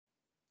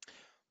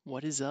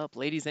What is up,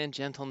 ladies and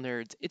gentle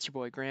nerds? It's your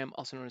boy Graham,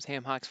 also known as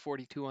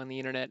HamHawks42 on the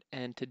internet,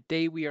 and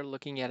today we are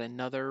looking at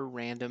another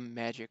random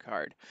magic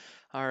card.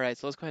 All right,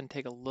 so let's go ahead and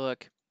take a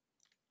look.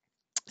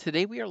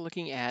 Today we are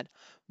looking at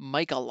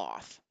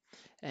Mycoloth,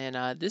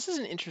 and this is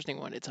an interesting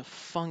one. It's a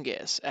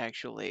fungus,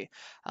 actually,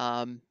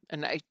 and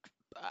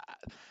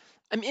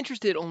I'm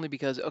interested only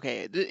because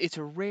it's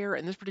a rare,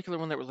 and this particular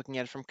one that we're looking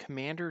at is from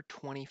Commander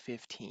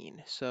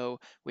 2015. So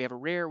we have a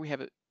rare, we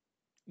have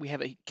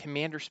a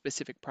commander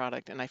specific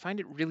product, and I find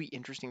it really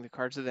interesting the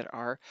cards that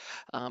are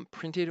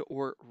printed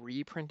or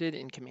reprinted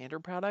in commander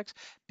products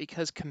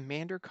because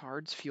commander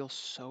cards feel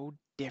so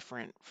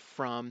different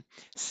from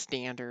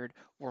standard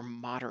or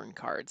modern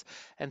cards.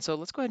 And so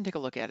let's go ahead and take a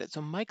look at it.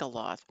 So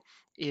Mycoloth,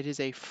 it is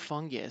a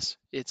fungus.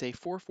 It's a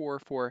 4/4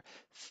 for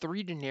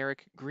 3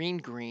 generic green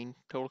green,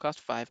 total cost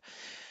 5.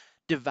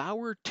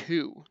 Devour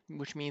 2,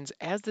 which means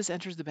as this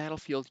enters the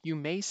battlefield, you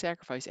may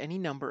sacrifice any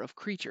number of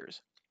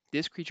creatures.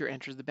 This creature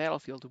enters the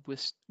battlefield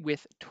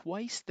with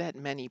twice that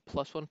many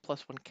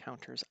 +1/+1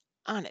 counters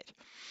on it.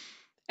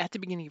 At the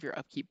beginning of your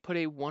upkeep, put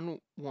a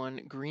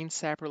 1/1 green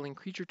sapperling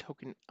creature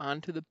token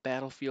onto the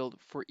battlefield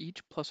for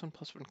each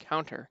 +1/+1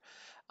 counter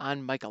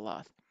on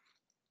Mycoloth.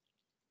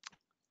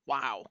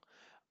 Wow.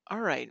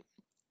 All right.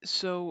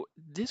 So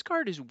this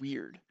card is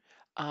weird.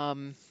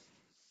 Um,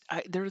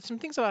 there are some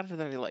things about it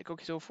that I like.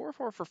 Okay, so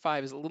 4/4 for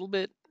 5 is a little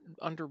bit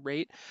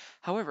underrate.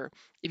 However,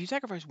 if you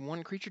sacrifice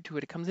one creature to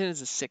it, it comes in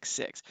as a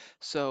 6/6.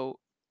 So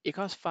it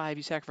costs 5,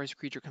 you sacrifice a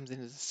creature, comes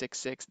in as a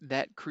 6/6.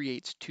 That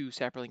creates 2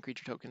 sapperling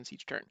creature tokens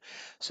each turn.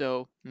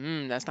 So,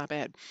 that's not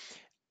bad.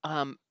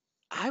 Um,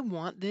 I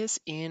want this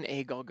in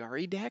a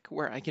Golgari deck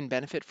where I can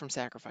benefit from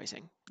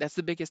sacrificing. That's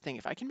the biggest thing.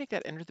 If I can make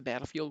that enter the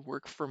battlefield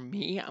work for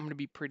me, I'm going to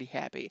be pretty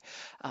happy.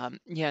 Yeah,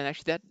 and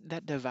actually,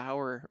 that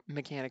Devour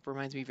mechanic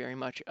reminds me very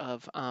much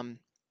of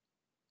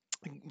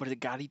what is it,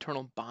 God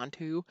Eternal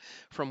Bantu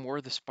from War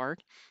of the Spark,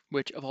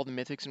 which of all the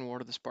mythics in War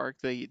of the Spark,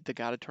 the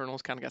God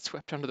Eternals kind of got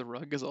swept under the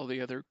rug because all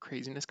the other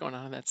craziness going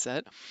on in that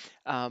set.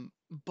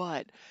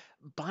 But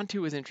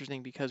Bantu is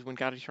interesting because when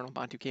God Eternal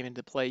Bantu came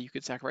into play, you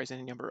could sacrifice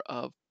any number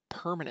of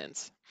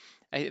permanents.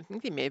 I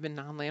think they may have been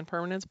non-land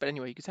permanents, but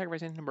anyway, you could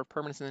sacrifice any number of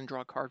permanents and then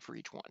draw a card for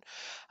each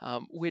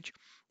one. Which,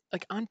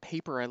 like on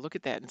paper, I look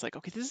at that and it's like,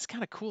 okay, this is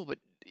kind of cool, but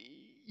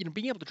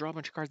being able to draw a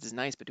bunch of cards is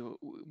nice, but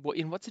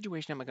in what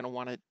situation am I going to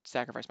want to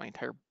sacrifice my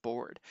entire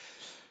board?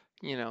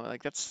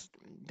 Like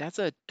that's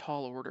a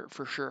tall order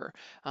for sure.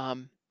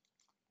 Um,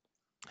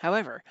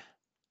 However,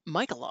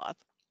 Michaeloth,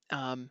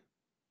 um,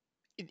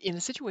 in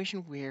a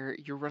situation where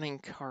you're running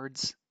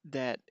cards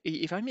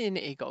if I'm in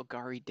a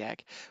Golgari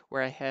deck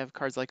where I have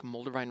cards like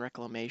Moldavine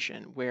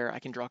Reclamation, where I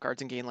can draw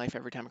cards and gain life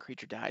every time a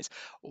creature dies,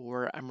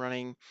 or I'm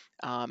running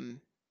um,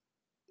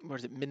 what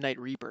is it, Midnight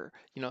Reaper,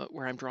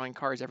 where I'm drawing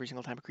cards every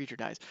single time a creature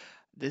dies.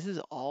 This is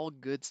all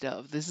good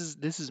stuff. This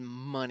is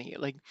money.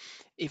 Like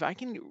if I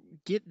can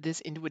get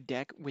this into a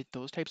deck with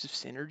those types of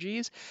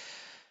synergies,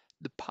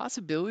 the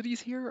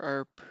possibilities here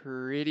are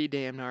pretty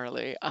damn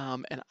gnarly.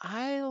 And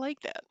I like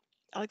that.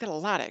 I like that a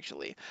lot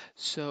actually.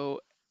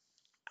 So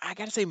I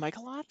gotta say,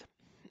 Michaelot,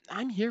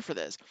 I'm here for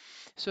this.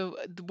 So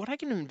what I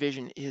can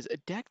envision is a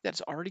deck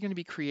that's already going to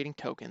be creating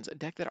tokens, a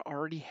deck that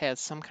already has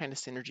some kind of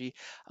synergy,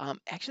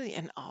 actually,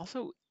 and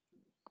also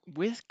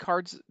with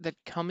cards that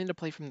come into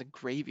play from the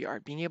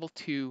graveyard, being able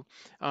to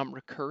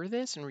recur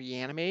this and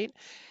reanimate,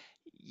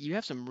 you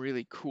have some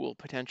really cool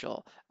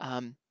potential.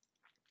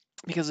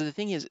 Because the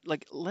thing is,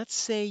 like, um, let's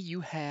say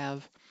you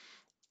have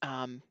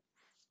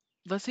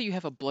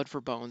a Blood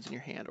for Bones in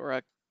your hand, or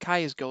a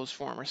Kaya's Ghost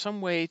Form, or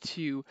some way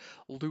to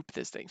loop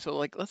this thing. So,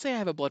 like, let's say I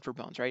have a Blood for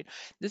Bones, right?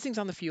 This thing's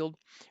on the field.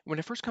 When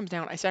it first comes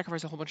down, I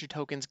sacrifice a whole bunch of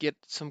tokens, get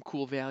some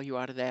cool value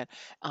out of that.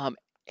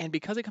 And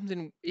because it comes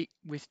in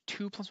with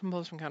 2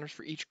 +1/+1 counters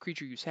for each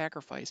creature you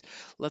sacrifice,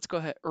 let's go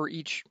ahead, or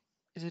each,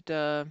 is it,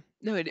 no,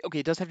 okay,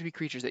 it does have to be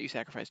creatures that you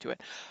sacrifice to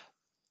it.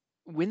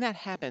 When that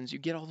happens, you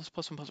get all those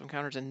 +1/+1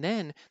 counters, and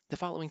then the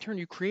following turn,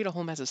 you create a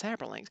whole mess of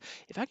Saprolings.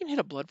 If I can hit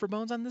a Blood for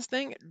Bones on this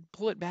thing,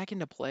 pull it back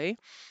into play,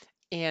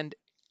 and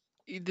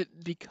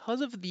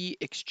because of the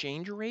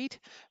exchange rate,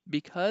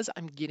 because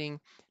I'm getting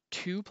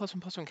 2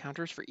 +1/+1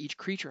 counters for each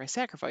creature I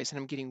sacrifice, and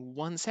I'm getting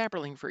one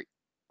Saproling for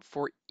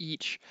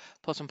each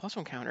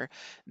 +1/+1 counter,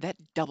 that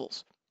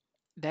doubles.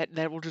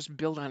 That will just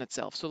build on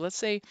itself. So let's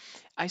say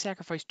I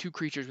sacrifice 2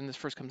 creatures when this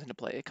first comes into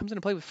play. It comes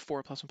into play with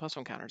 4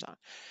 +1/+1 counters on.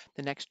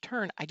 The next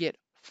turn, I get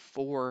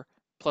four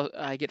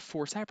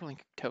Saproling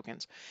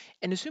tokens.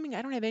 And assuming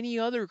I don't have any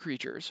other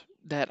creatures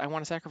that I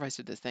want to sacrifice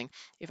to this thing,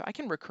 if I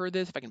can recur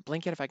this, if I can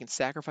blink it, if I can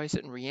sacrifice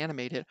it and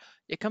reanimate it,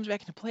 it comes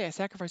back into play. I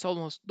sacrifice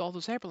almost all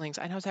those Saprolings.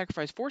 I now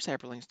sacrifice 4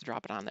 Saprolings to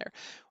drop it on there.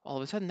 All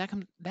of a sudden,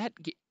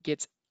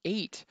 gets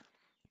 8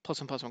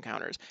 +1/+1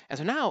 counters. And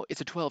so now it's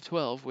a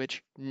 12/12,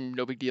 which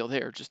no big deal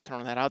there. Just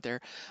throwing that out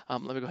there.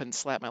 Let me go ahead and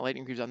slap my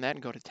lightning greaves on that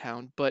and go to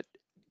town. But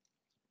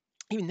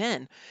even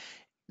then,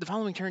 the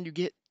following turn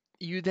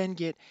you then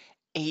get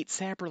 8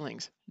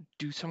 Saprolings.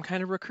 Do some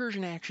kind of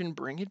recursion action,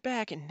 bring it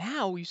back, and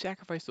now you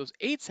sacrifice those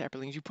 8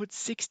 Saprolings. You put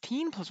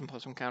 16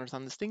 +1/+1 counters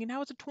on this thing, and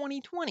now it's a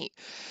 20/20.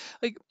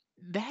 Like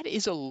that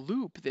is a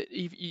loop that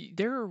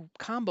there are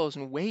combos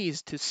and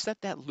ways to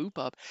set that loop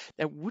up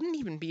that wouldn't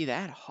even be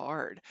that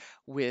hard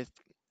with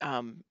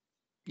um,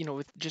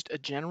 with just a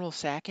general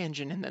sack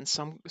engine and then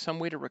some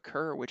way to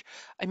recur, which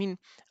I mean,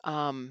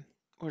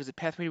 what is it?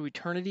 Pathway to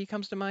Eternity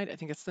comes to mind. I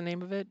think that's the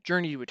name of it.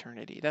 Journey to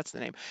Eternity. That's the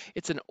name.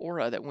 It's an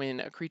aura that when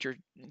a creature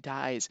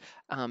dies,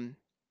 um,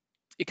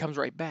 it comes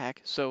right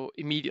back. So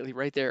immediately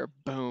right there,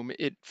 boom,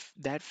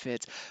 that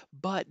fits.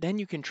 But then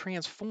you can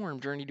transform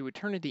Journey to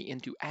Eternity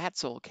into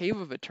Atzel, Cave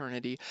of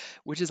Eternity,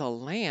 which is a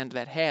land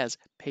that has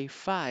pay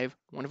 5,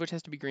 one of which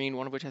has to be green,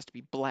 one of which has to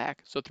be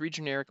black. So 3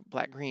 generic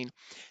black green.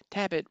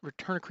 Tap it,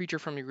 return a creature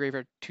from your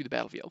graveyard to the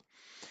battlefield.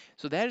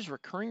 So that is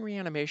recurring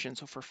reanimation.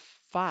 So for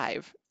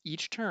 5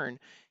 each turn,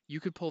 you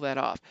could pull that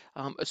off,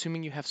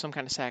 assuming you have some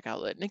kind of sack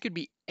outlet. And it could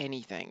be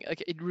anything.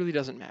 Like it really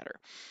doesn't matter.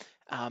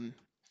 Um,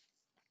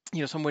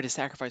 some way to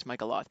sacrifice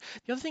Michael Loth.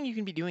 The other thing you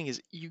can be doing is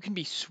you can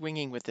be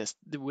swinging with this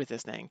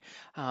thing.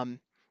 Um,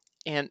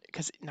 and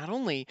because not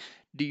only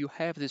do you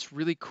have this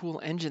really cool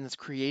engine that's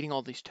creating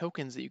all these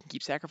tokens that you can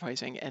keep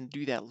sacrificing and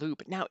do that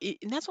loop. Now,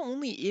 and that's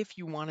only if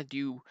you want to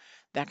do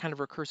that kind of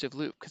recursive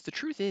loop. Because the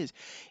truth is,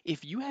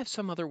 if you have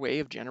some other way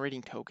of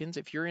generating tokens,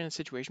 if you're in a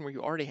situation where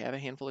you already have a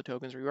handful of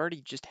tokens or you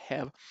already just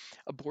have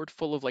a board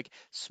full of like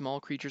small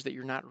creatures that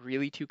you're not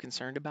really too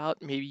concerned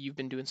about, maybe you've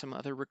been doing some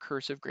other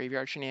recursive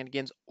graveyard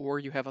shenanigans or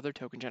you have other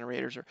token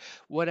generators or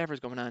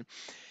whatever's going on,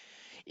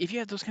 if you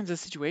have those kinds of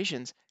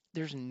situations,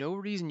 there's no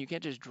reason you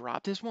can't just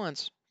drop this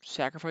once,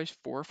 sacrifice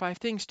 4 or 5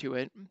 things to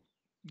it,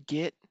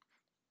 get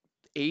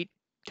 8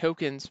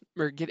 tokens,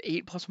 or get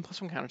 8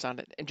 +1/+1 counters on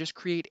it, and just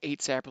create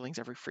 8 saplings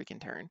every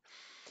freaking turn.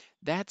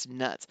 That's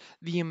nuts.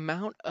 The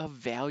amount of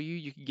value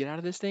you can get out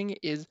of this thing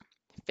is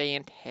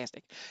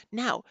fantastic.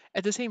 Now,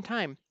 at the same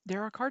time,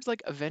 there are cards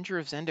like Avenger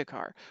of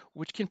Zendikar,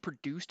 which can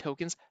produce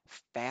tokens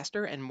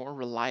faster and more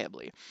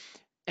reliably.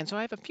 And so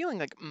I have a feeling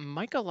like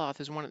Mycoloth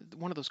is one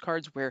of those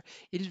cards where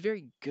it is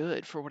very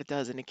good for what it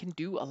does, and it can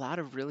do a lot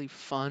of really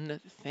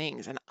fun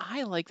things. And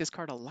I like this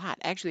card a lot.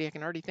 Actually, I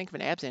can already think of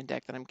an Abzan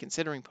deck that I'm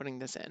considering putting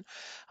this in,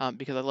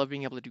 because I love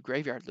being able to do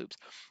graveyard loops.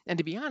 And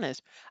to be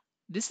honest,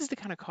 this is the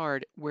kind of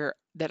card where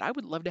that I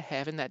would love to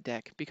have in that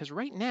deck because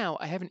right now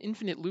I have an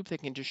infinite loop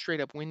that can just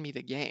straight up win me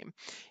the game.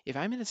 If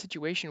I'm in a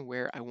situation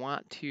where I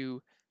want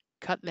to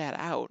cut that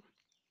out,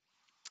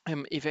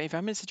 if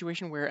I'm in a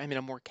situation where I'm in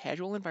a more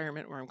casual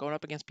environment where I'm going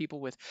up against people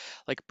with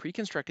like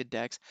pre-constructed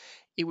decks,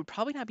 it would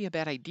probably not be a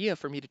bad idea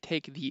for me to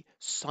take the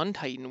Sun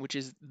Titan, which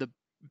is the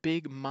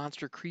big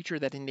monster creature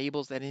that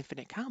enables that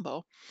infinite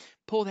combo,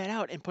 pull that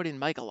out and put in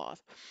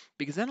Mycoloth.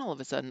 Because then all of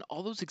a sudden,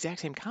 all those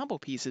exact same combo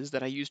pieces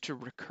that I used to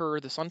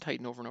recur the Sun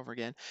Titan over and over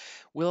again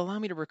will allow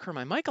me to recur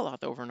my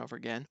Mycoloth over and over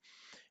again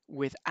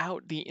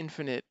without the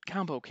infinite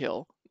combo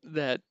kill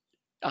that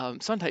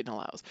Sun Titan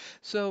allows.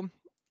 So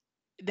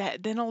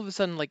that then all of a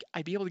sudden like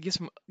I'd be able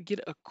to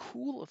get a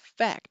cool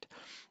effect.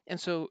 And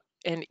so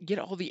and get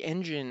all the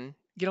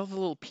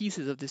little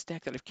pieces of this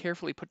deck that I've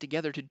carefully put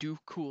together to do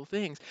cool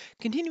things,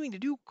 continuing to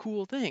do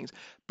cool things,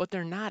 but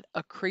they're not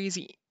a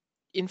crazy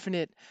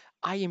infinite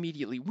I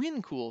immediately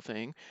win cool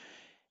thing,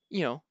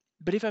 you know.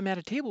 But if I'm at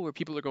a table where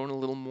people are going a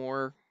little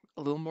more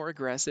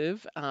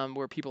aggressive,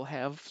 where people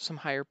have some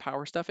higher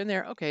power stuff in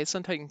there, okay,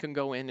 Sun Titan can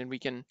go in and we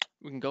can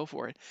go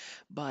for it.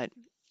 But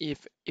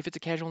if it's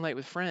a casual night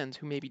with friends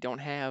who maybe don't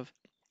have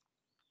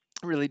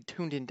really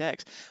tuned in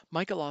decks,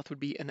 Mycoloth would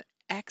be an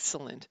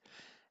excellent,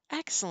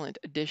 excellent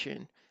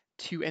addition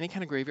to any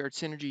kind of graveyard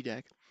synergy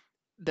deck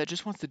that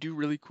just wants to do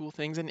really cool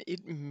things. And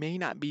it may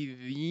not be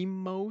the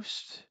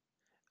most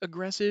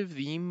aggressive,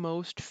 the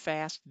most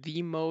fast,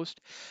 the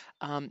most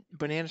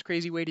bananas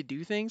crazy way to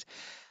do things,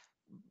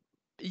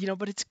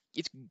 but it's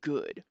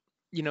good.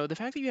 The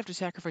fact that you have to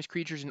sacrifice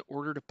creatures in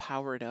order to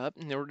power it up,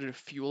 in order to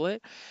fuel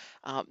it,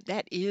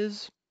 that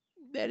is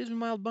a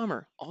mild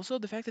bummer. Also,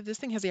 the fact that this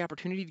thing has the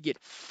opportunity to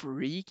get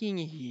freaking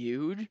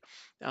huge,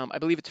 I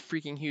believe it's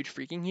freaking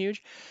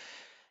huge.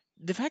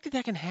 The fact that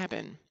that can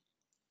happen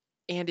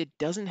and it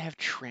doesn't have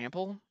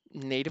trample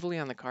natively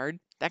on the card,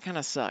 that kind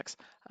of sucks.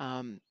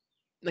 Um,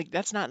 like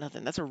that's not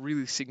nothing. That's a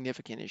really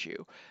significant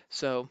issue.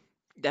 So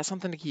that's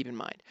something to keep in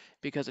mind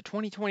because a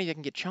 2020 that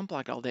can get chump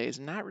blocked all day is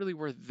not really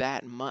worth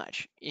that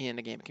much in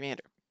a game of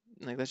Commander.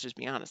 Like let's just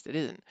be honest, it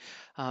isn't.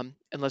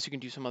 Unless you can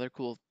do some other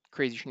cool,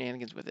 crazy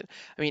shenanigans with it.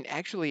 I mean,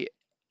 actually,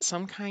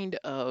 some kind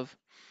of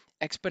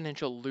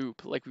exponential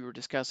loop like we were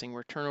discussing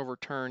where turn over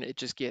turn it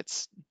just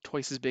gets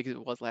twice as big as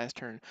it was last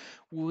turn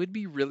would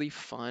be really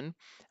fun,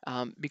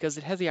 because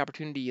it has the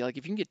opportunity, like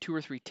if you can get 2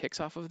 or 3 ticks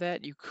off of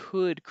that you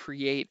could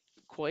create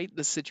quite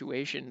the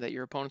situation that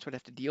your opponents would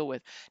have to deal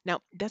with.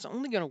 Now that's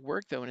only going to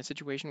work though in a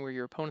situation where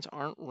your opponents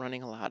aren't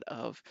running a lot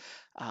of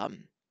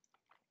um,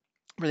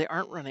 where they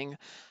aren't running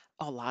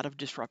a lot of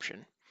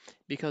disruption,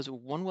 because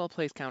one well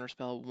placed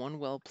counterspell, one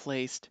well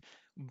placed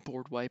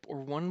board wipe,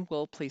 or one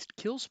well placed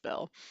kill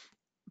spell,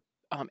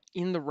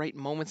 in the right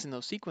moments in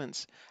those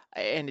sequence,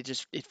 and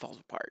it falls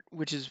apart,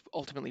 which is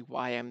ultimately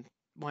why I'm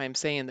why I'm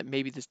saying that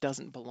maybe this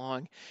doesn't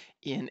belong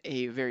in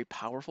a very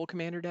powerful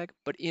commander deck,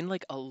 but in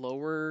like a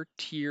lower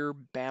tier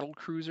battle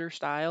cruiser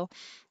style.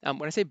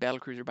 When I say battle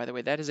cruiser, by the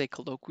way, that is a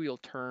colloquial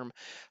term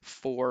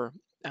for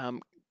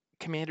um,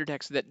 commander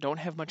decks that don't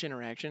have much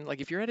interaction.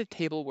 Like if you're at a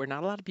table where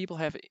not a lot of people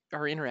have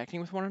are interacting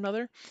with one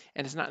another,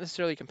 and it's not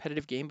necessarily a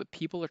competitive game, but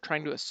people are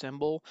trying to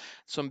assemble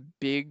some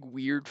big,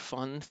 weird,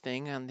 fun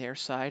thing on their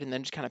side and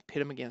then just kind of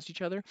pit them against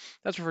each other.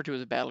 That's referred to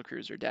as a battle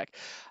cruiser deck.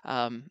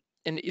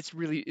 And it's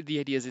really the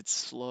idea is it's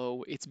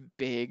slow, it's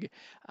big.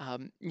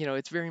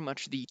 It's very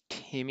much the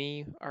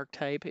Timmy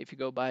archetype. If you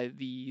go by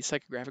the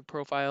psychographic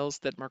profiles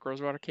that Mark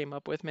Rosewater came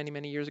up with many,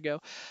 many years ago.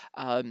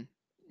 Um,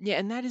 yeah,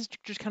 and that is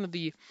just kind of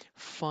the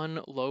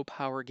fun, low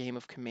power game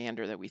of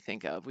Commander that we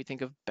think of. We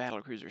think of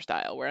battlecruiser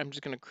style, where I'm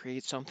just going to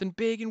create something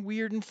big and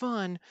weird and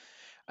fun,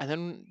 and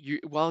then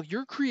while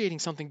you're creating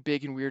something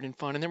big and weird and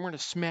fun, and then we're going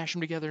to smash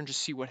them together and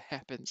just see what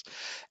happens.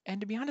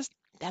 And to be honest,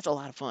 that's a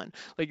lot of fun.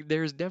 Like,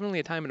 there's definitely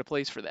a time and a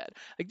place for that.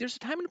 Like, there's a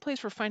time and a place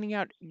for finding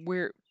out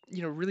where,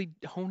 really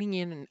honing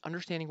in and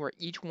understanding where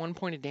each 1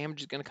 point of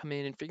damage is going to come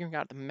in and figuring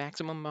out the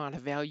maximum amount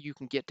of value you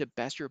can get to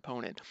best your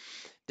opponent.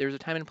 There's a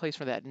time and place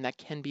for that, and that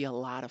can be a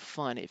lot of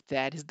fun if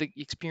that is the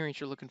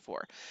experience you're looking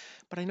for.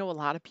 But I know a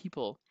lot of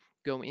people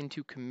go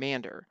into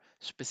Commander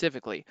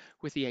specifically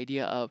with the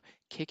idea of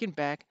kicking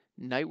back,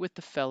 night with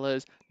the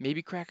fellas,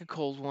 maybe crack a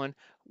cold one.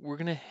 We're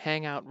gonna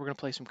hang out, we're gonna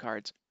play some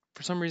cards.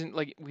 For some reason,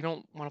 like we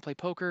don't want to play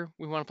poker,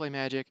 we want to play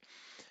Magic,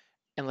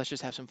 and let's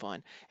just have some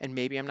fun. And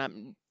maybe I'm not,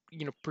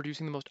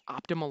 producing the most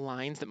optimal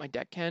lines that my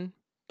deck can,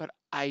 but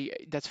I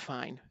that's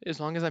fine as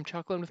long as I'm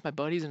chuckling with my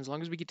buddies and as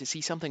long as we get to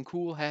see something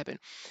cool happen.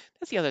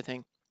 That's the other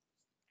thing.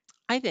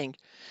 I think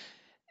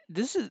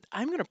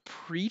I'm gonna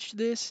preach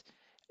this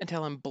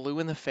until I'm blue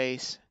in the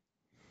face,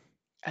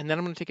 and then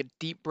I'm gonna take a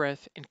deep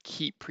breath and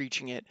keep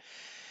preaching it.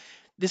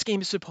 This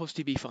game is supposed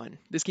to be fun.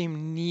 This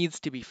game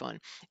needs to be fun.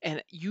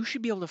 And you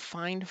should be able to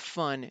find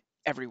fun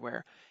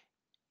everywhere.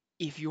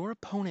 If your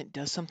opponent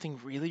does something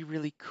really,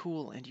 really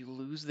cool and you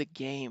lose the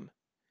game,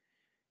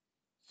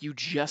 you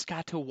just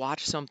got to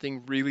watch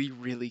something really,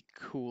 really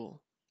cool.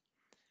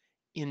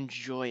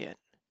 Enjoy it.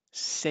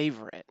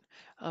 Savor it.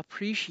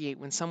 Appreciate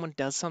when someone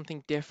does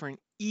something different,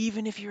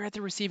 even if you're at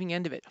the receiving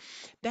end of it.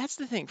 That's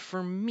the thing.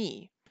 For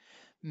me,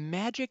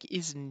 Magic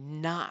is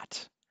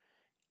not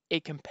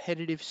a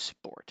competitive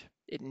sport.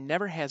 It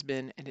never has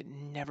been, and it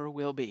never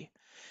will be.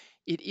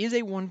 It is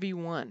a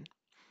 1v1,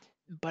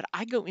 but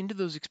I go into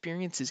those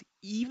experiences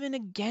even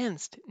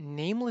against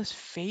nameless,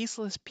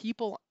 faceless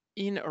people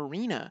in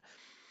Arena.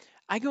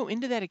 I go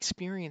into that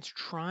experience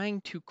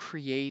trying to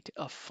create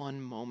a fun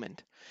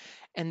moment.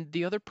 And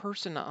the other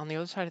person on the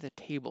other side of the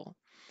table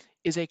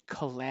is a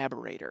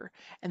collaborator.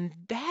 And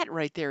that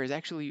right there is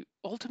actually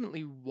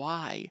ultimately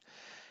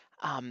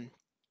um,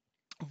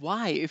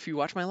 why, if you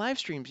watch my live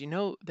streams, you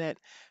know that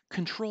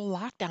control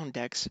lockdown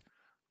decks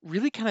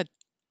really kind of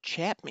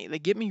chap me. They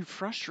get me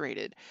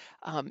frustrated.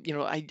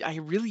 I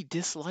really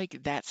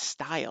dislike that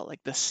style,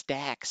 like the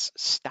stacks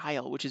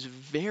style, which is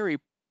very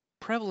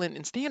prevalent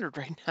in standard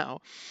right now,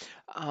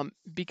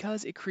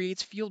 because it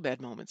creates feel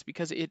bad moments,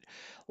 because it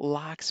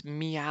locks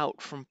me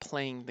out from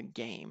playing the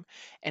game,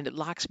 and it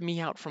locks me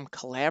out from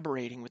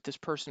collaborating with this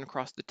person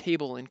across the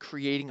table and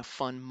creating a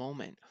fun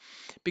moment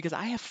because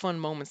I have fun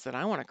moments that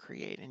I want to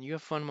create and you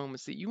have fun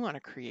moments that you want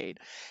to create.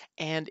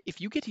 And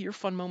if you get to your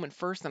fun moment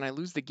first and I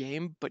lose the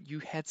game, but you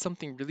had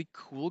something really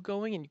cool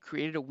going and you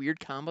created a weird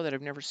combo that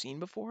I've never seen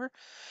before,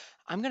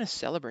 I'm going to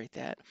celebrate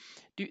that.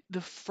 Dude,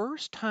 the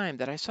first time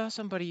that I saw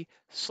somebody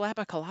slap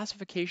a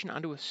Colossification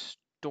onto a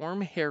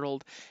Storm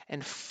Herald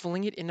and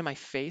fling it into my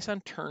face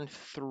on turn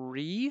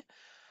 3,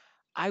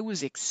 I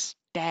was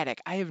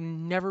ecstatic. I have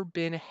never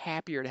been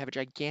happier to have a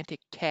gigantic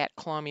cat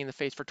claw me in the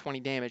face for 20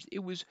 damage. It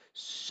was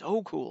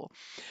so cool.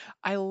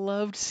 I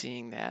loved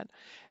seeing that.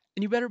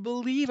 And you better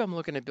believe I'm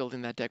looking at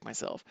building that deck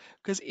myself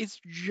because it's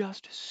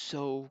just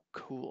so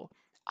cool.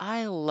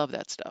 I love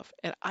that stuff.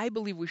 And I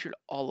believe we should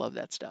all love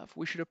that stuff.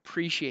 We should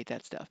appreciate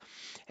that stuff.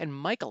 And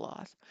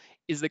Michaeloth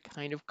is the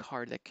kind of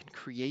card that can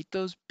create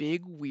those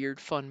big, weird,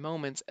 fun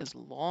moments as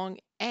long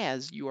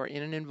as you are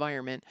in an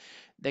environment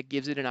that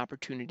gives it an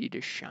opportunity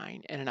to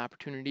shine and an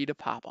opportunity to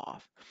pop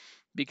off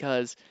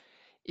because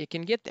it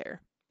can get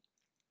there.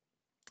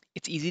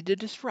 It's easy to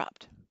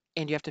disrupt,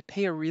 and you have to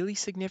pay a really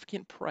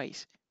significant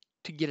price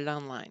to get it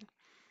online.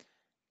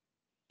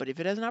 But if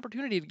it has an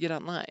opportunity to get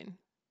online,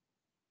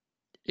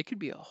 it could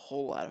be a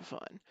whole lot of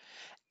fun.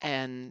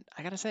 And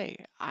I gotta say,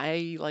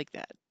 I like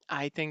that.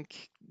 I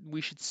think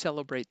we should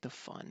celebrate the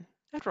fun.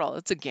 After all,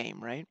 it's a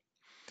game, right?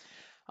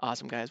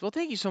 Awesome, guys. Well,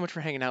 thank you so much for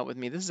hanging out with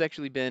me. This has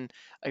actually been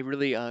a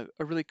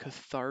really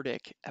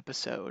cathartic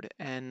episode,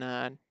 and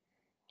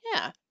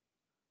yeah,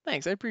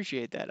 thanks. I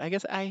appreciate that. I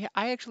guess I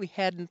actually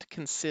hadn't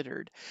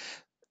considered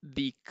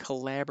the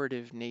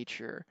collaborative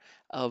nature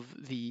of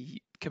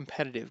the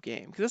competitive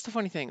game because that's the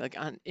funny thing. Like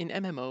in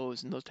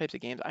MMOs and those types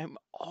of games, I'm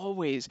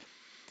always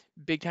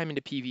big time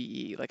into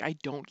PvE. Like I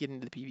don't get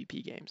into the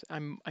PvP games.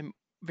 I'm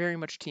very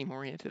much team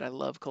oriented. I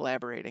love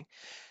collaborating.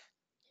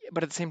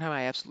 but at the same time,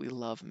 I absolutely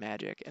love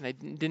Magic, and it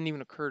didn't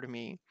even occur to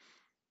me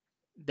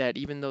that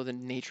even though the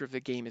nature of the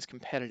game is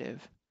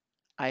competitive,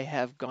 I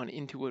have gone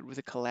into it with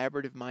a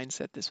collaborative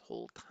mindset this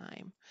whole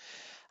time.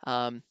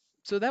 Um,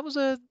 so that was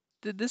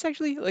this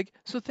actually like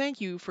so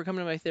thank you for coming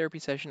to my therapy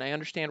session. I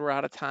understand we're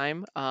out of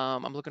time.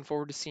 I'm looking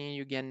forward to seeing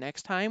you again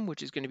next time,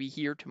 which is going to be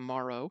here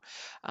tomorrow.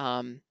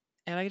 Um,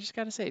 and I just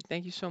got to say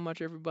thank you so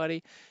much,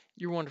 everybody.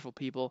 You're wonderful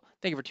people.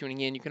 Thank you for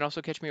tuning in. You can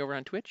also catch me over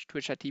on Twitch,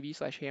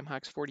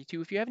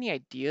 twitch.tv/hamhocks42. If you have any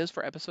ideas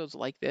for episodes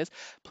like this,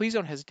 please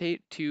don't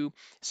hesitate to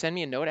send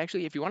me a note.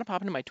 Actually, if you want to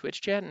pop into my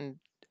Twitch chat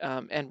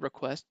and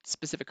request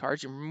specific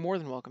cards, you're more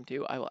than welcome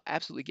to. I will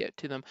absolutely get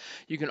to them.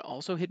 You can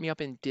also hit me up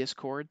in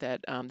Discord.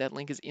 That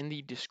link is in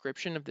the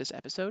description of this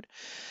episode.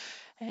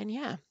 And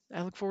yeah,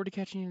 I look forward to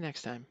catching you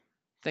next time.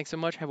 Thanks so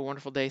much. Have a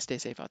wonderful day. Stay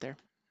safe out there.